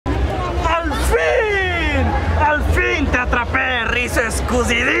atrapé, riso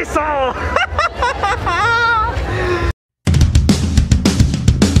escusidizo.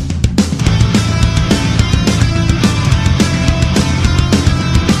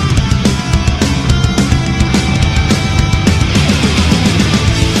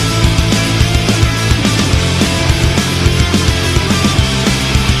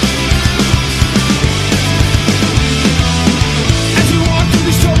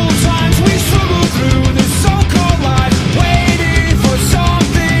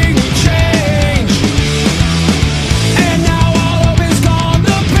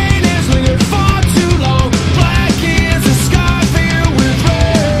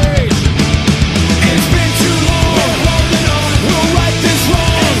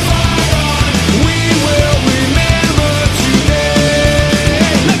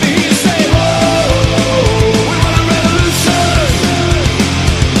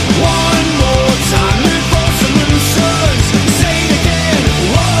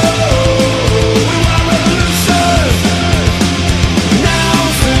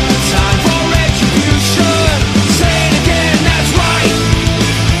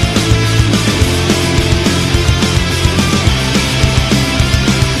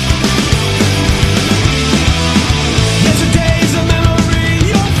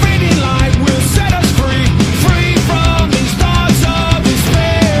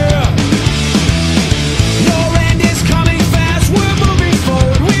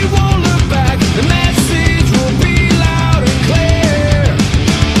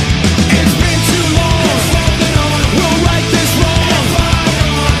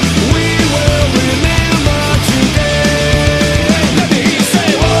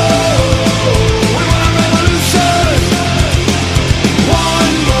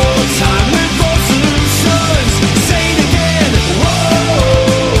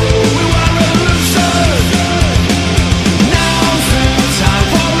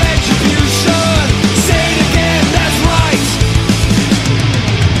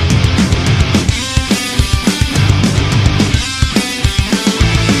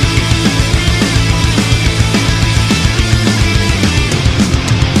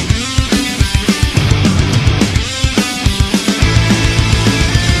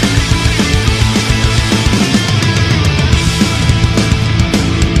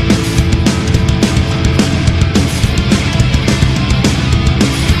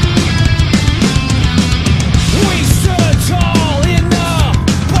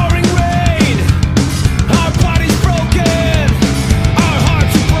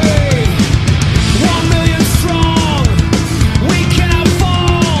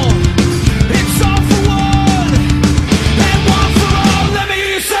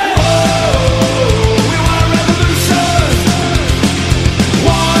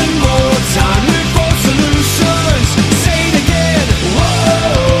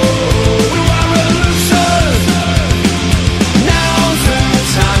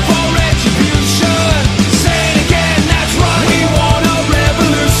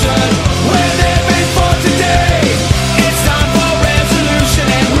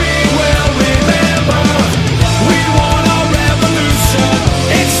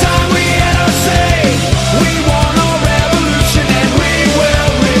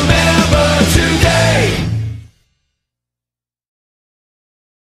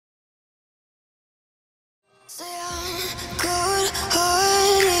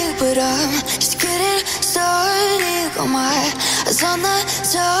 but I'm just getting started. Got my eyes on the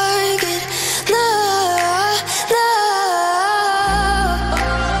target. No, no.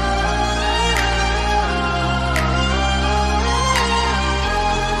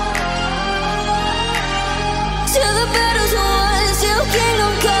 Till the battle's won, till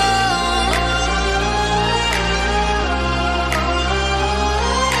kingdom come.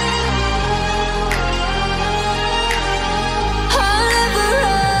 I'll never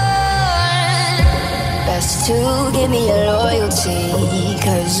run. Best to give me your loyalty,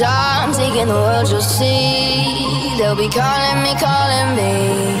 'cause I'm taking the world, you'll see. They'll be calling me,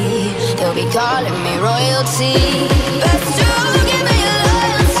 they'll be calling me royalty. Best to give me your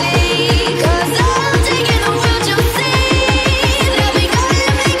loyalty, 'cause I'm taking the world, you'll see. They'll be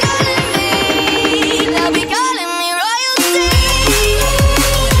calling me, they'll be calling me royalty. They'll be calling me royalty.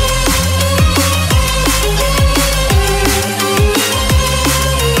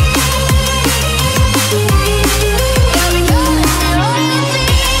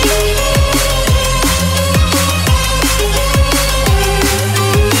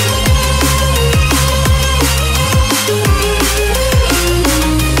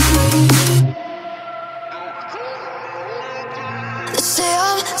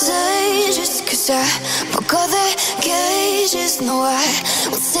 sea poco de gauges. No, I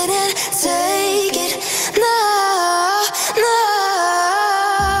will sit and take it. No, no.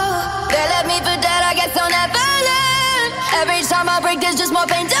 They left me for dead, I guess I'll never learn. Every time I break, there's just more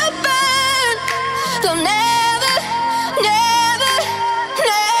pain to burn. They'll never, never,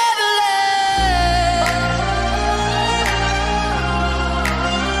 never learn.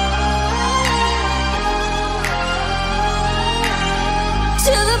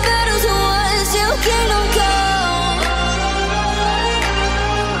 Till the battles are won, till kingdom come.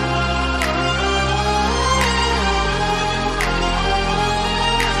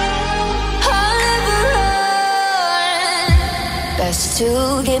 I'll never run. Best to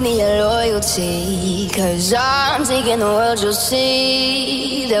give me your loyalty, 'cause I'm taking the world, you'll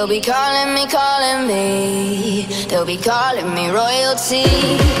see. They'll be calling me, calling me. They'll be calling me royalty.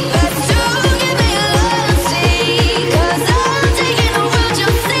 Best